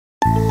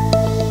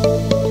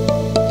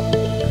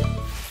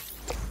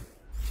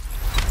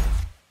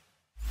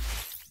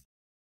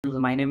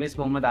my name is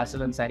Mohammad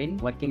Asif Ansari,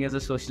 working as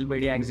a social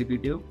media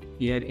executive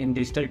here in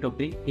Digital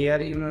Tokri, here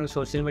in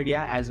social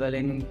media as well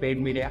in paid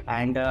media.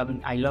 And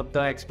I love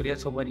the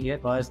experience over here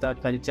because the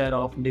culture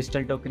of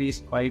Digital Tokri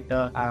is quite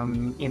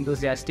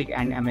enthusiastic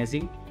and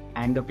amazing.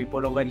 And the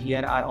people over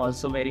here are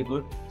also very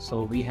good.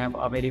 So we have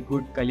a very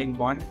good colleague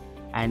bond.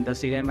 And the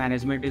senior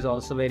management is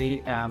also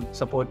very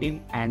supportive,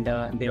 and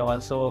they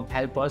also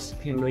help us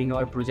in doing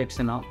our projects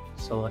and all.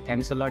 So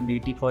thanks a lot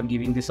DT for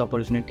giving this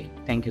opportunity.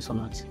 Thank you so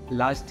much.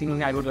 Last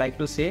thing I would like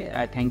to say,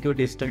 thank you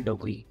Digital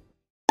Tokri.